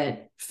students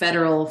get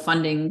federal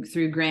funding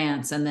through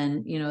grants, and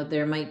then, you know,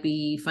 there might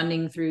be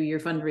funding through your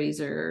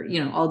fundraiser,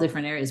 you know, all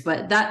different areas.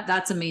 But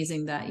that's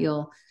amazing that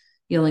you'll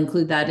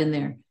include that in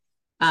there.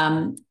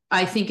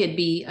 I think it'd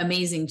be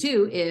amazing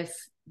too if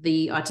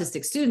the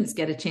autistic students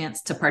get a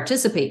chance to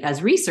participate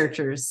as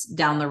researchers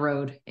down the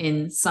road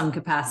in some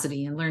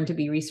capacity and learn to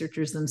be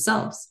researchers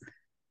themselves.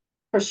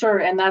 For sure.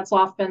 And that's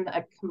often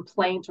a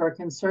complaint or a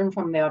concern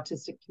from the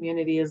autistic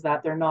community, is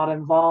that they're not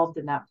involved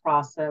in that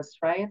process,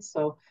 right?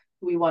 So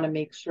we want to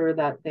make sure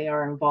that they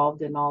are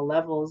involved in all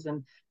levels.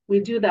 And we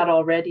do that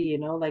already, you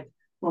know, like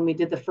when we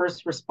did the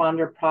first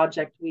responder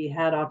project, we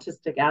had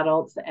autistic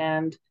adults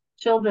and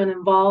children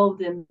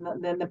involved in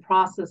the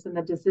process and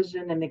the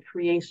decision and the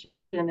creation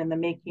and the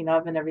making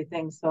of and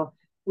everything. So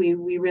we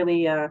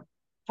really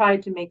try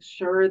to make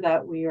sure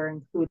that we are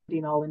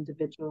including all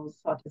individuals,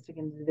 autistic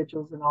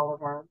individuals, in all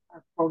of our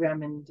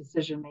program and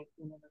decision making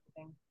and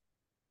everything.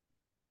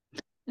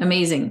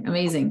 Amazing,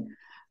 amazing.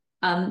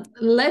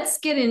 Let's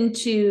get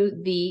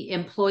into the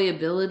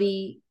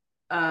employability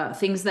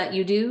things that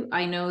you do.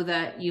 I know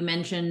that you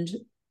mentioned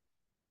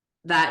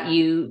that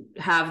you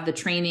have the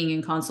training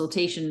and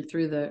consultation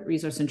through the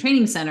Resource and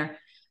Training Center,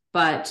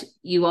 but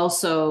you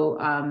also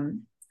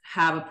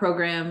have a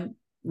program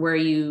where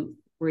you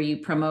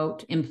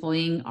promote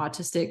employing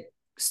autistic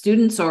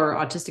students or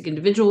autistic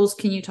individuals.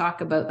 Can you talk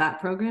about that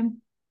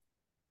program?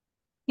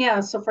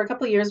 Yeah, so for a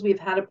couple of years, we've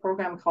had a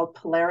program called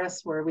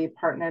Polaris where we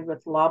partnered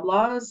with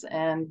Loblaws,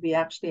 and we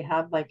actually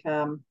have like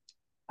a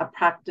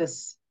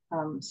practice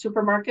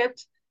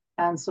supermarket.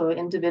 And so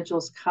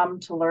individuals come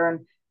to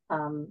learn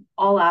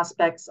all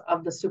aspects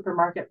of the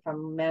supermarket,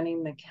 from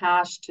manning the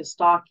cash to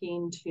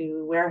stocking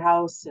to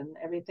warehouse and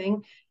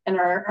everything. And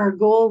our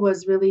goal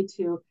was really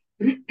to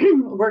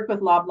work with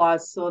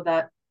Loblaws so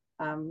that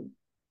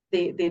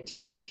they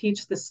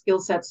teach the skill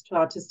sets to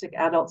autistic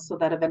adults, so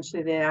that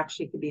eventually they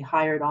actually could be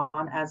hired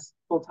on as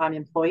full-time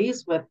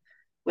employees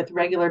with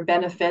regular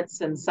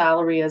benefits and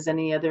salary as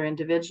any other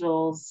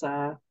individuals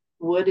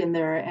would in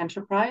their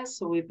enterprise.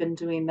 So we've been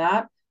doing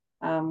that.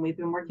 We've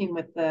been working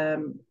with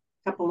a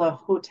couple of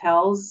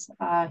hotels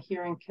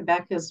here in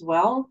Quebec as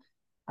well.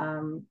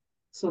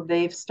 So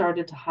they've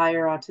started to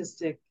hire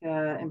autistic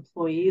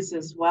employees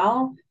as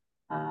well.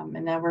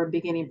 And now we're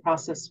beginning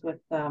process with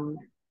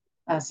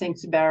Saint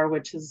Hubert,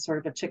 which is sort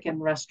of a chicken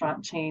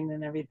restaurant chain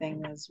and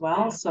everything as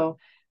well. So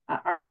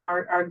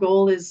our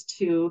goal is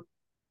to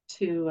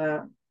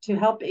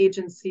help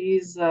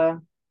agencies,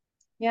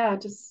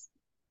 just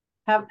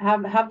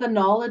have the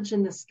knowledge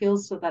and the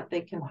skills so that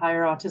they can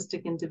hire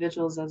autistic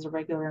individuals as a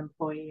regular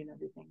employee and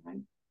everything,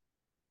 right?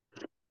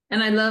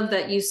 And I love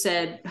that you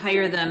said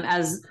hire them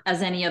as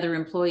any other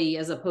employee,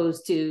 as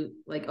opposed to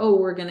like, oh,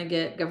 we're going to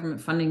get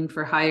government funding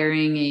for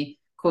hiring a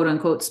quote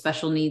unquote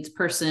special needs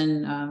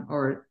person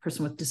or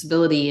person with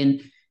disability,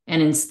 and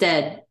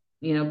instead,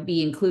 you know,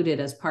 be included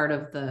as part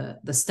of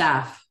the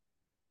staff.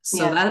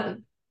 So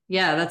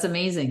that's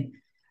amazing.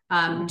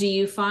 Do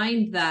you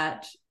find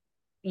that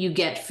you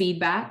get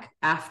feedback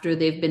after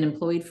they've been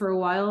employed for a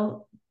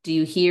while? Do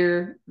you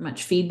hear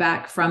much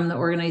feedback from the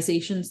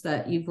organizations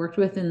that you've worked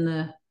with in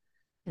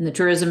the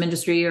tourism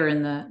industry or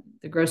in the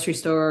grocery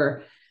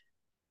store?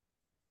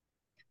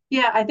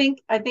 Yeah, I think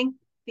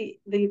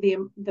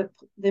the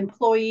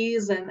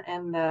employees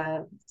and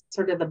the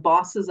sort of the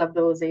bosses of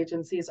those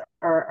agencies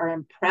are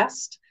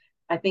impressed.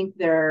 I think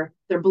they're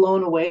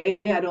blown away.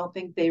 I don't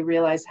think they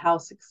realize how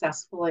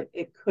successful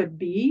it could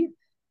be.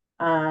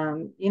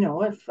 You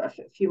know, if a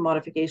few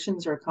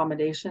modifications or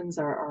accommodations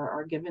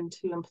are given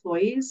to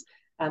employees,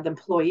 the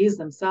employees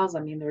themselves,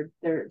 I mean,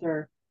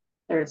 they're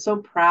so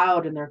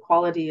proud, and their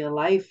quality of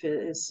life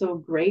is so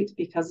great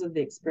because of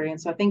the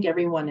experience. So I think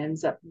everyone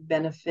ends up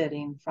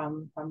benefiting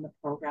from the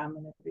program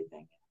and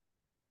everything.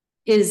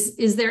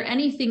 Is there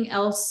anything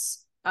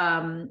else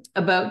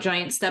about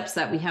Giant Steps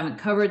that we haven't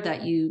covered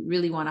that you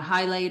really want to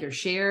highlight or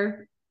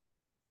share?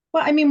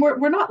 Well, I mean,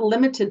 we're not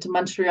limited to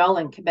Montreal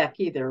and Quebec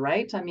either,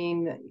 right? I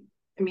mean,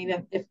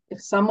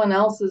 if someone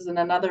else is in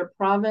another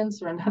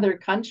province or another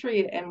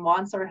country and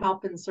wants our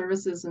help and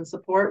services and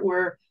support,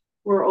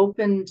 we're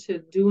open to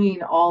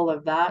doing all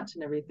of that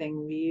and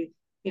everything. We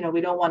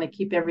don't want to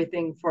keep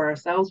everything for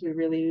ourselves. We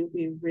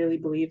really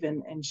believe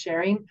in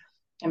sharing.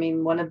 I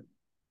mean,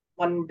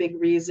 one big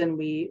reason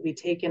we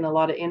take in a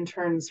lot of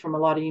interns from a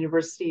lot of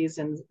universities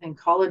and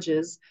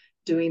colleges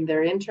doing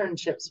their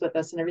internships with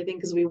us and everything,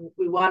 because we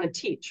want to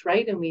teach,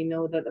 right? And we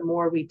know that the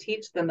more we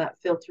teach, then that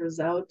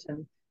filters out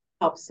and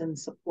helps in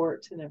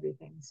support and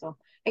everything. So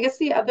I guess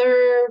the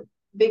other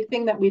big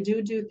thing that we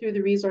do through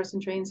the Resource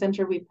and Training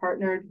Center, we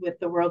partnered with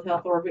the World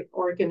Health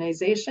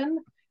Organization,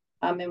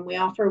 and we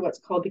offer what's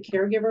called the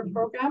Caregiver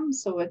Program.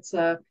 So it's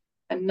a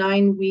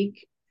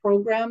 9-week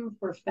program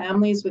for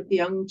families with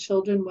young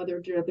children,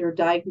 whether they're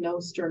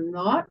diagnosed or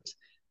not.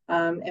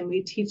 And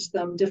we teach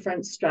them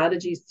different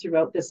strategies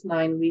throughout this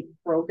 9-week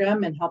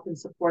program and help and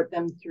support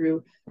them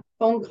through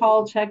phone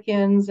call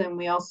check-ins. And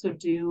we also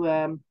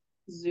do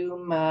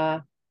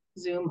Zoom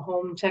Zoom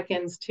home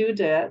check-ins too,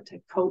 to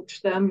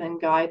coach them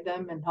and guide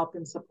them and help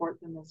and support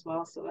them as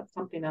well. So that's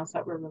something else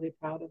that we're really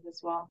proud of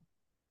as well.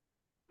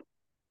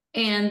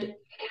 And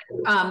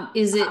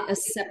is it a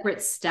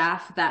separate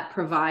staff that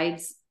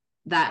provides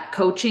that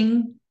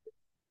coaching,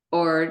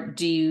 or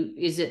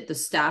is it the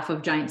staff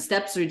of Giant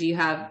Steps, or do you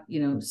have,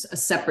 a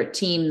separate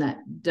team that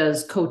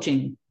does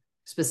coaching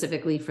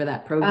specifically for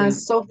that program?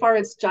 So far,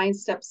 it's Giant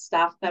Steps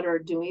staff that are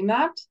doing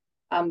that.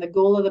 The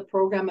goal of the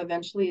program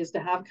eventually is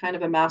to have kind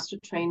of a master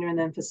trainer and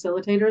then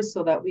facilitators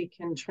so that we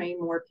can train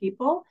more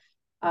people.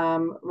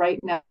 Right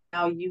now,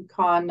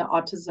 Yukon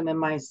Autism and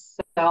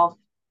myself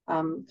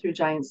through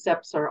Giant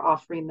Steps are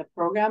offering the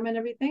program and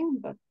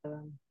everything. But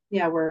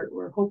yeah,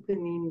 we're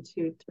hoping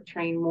to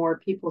train more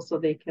people so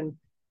they can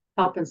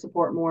help and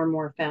support more and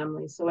more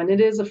families. So, and it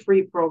is a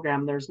free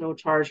program. There's no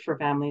charge for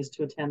families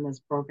to attend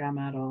this program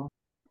at all.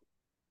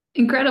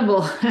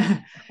 Incredible.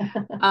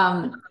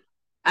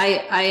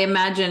 I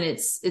imagine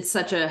it's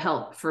such a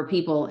help for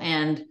people,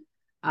 and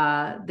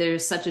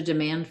there's such a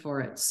demand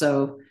for it.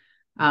 So,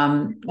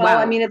 well, wow.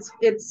 I mean,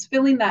 it's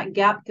filling that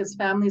gap because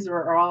families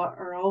are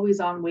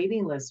always on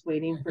waiting lists,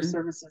 waiting for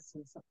services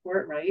and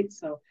support, right?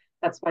 So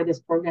that's why this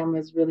program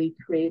was really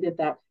created,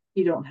 that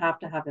you don't have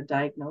to have a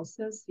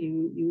diagnosis.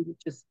 You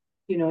just,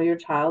 your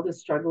child is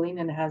struggling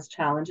and has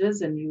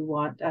challenges, and you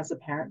want, as a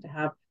parent, to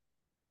have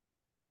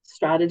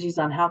strategies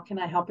on how can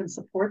I help and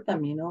support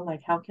them,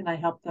 like how can I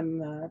help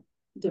them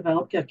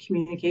develop a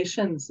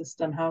communication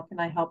system? How can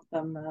I help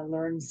them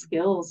learn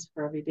skills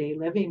for everyday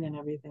living and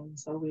everything?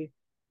 So we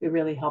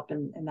really help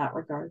in that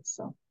regard.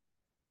 So.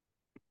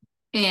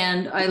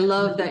 And I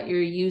love that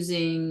you're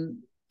using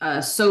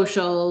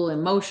social,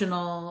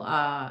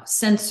 emotional,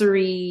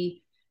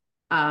 sensory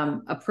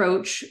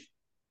approach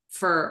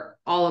for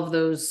all of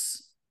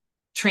those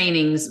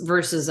trainings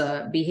versus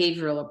a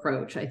behavioral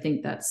approach. I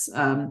think that's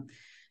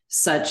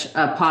such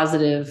a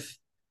positive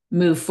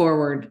move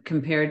forward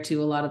compared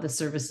to a lot of the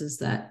services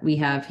that we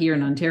have here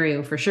in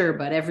Ontario, for sure,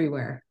 but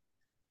everywhere.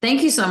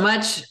 Thank you so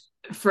much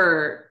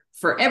for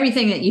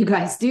everything that you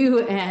guys do,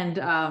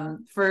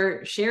 and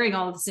for sharing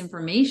all of this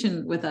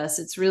information with us.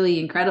 It's really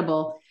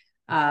incredible.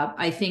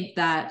 I think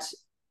that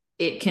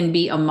it can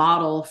be a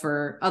model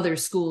for other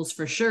schools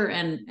for sure.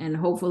 And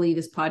hopefully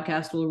this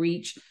podcast will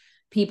reach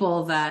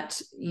people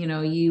that,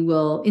 you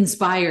will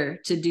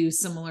inspire to do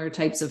similar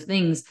types of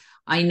things.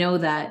 I know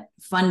that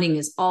funding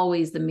is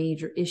always the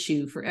major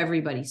issue for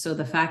everybody. So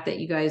the fact that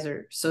you guys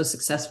are so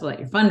successful at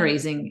your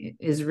fundraising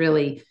is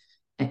really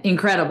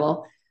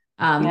incredible.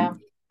 Yeah.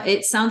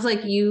 It sounds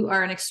like you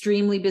are an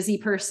extremely busy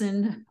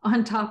person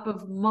on top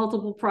of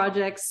multiple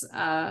projects,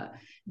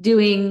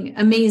 doing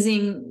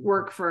amazing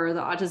work for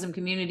the autism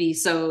community.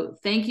 So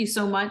thank you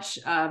so much.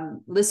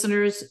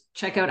 Listeners,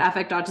 check out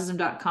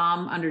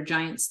affectautism.com under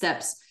Giant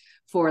Steps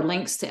for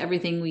links to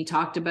everything we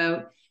talked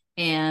about.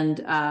 And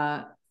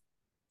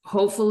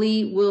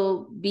hopefully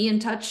we'll be in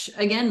touch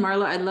again.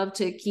 Marla, I'd love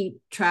to keep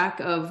track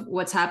of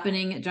what's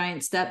happening at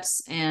Giant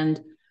Steps, and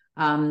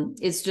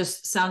it's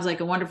just sounds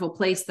like a wonderful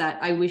place that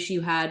I wish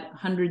you had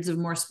hundreds of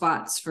more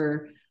spots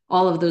for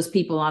all of those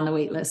people on the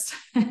wait list.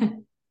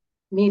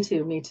 Me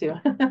too.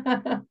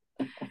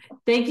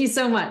 Thank you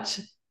so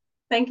much.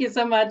 Thank you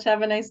so much.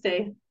 Have a nice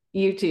day.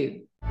 You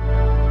too.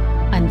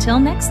 Until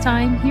next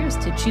time, here's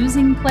to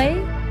choosing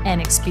play and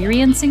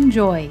experiencing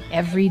joy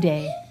every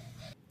day.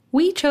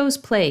 We Chose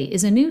Play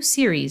is a new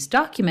series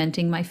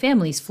documenting my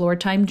family's floor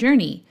time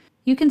journey.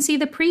 You can see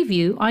the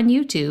preview on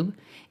YouTube,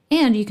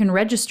 and you can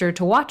register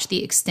to watch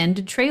the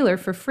extended trailer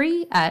for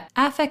free at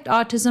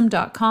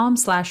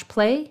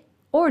affectautism.com/play,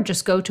 or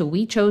just go to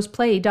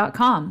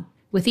wechoseplay.com.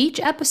 With each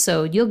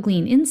episode, you'll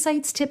glean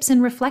insights, tips,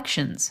 and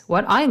reflections,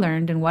 what I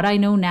learned and what I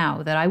know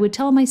now that I would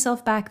tell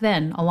myself back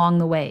then along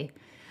the way.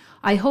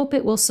 I hope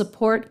it will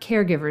support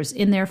caregivers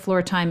in their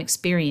floor time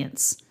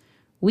experience.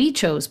 We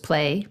chose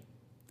play.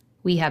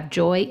 We have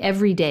joy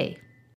every day.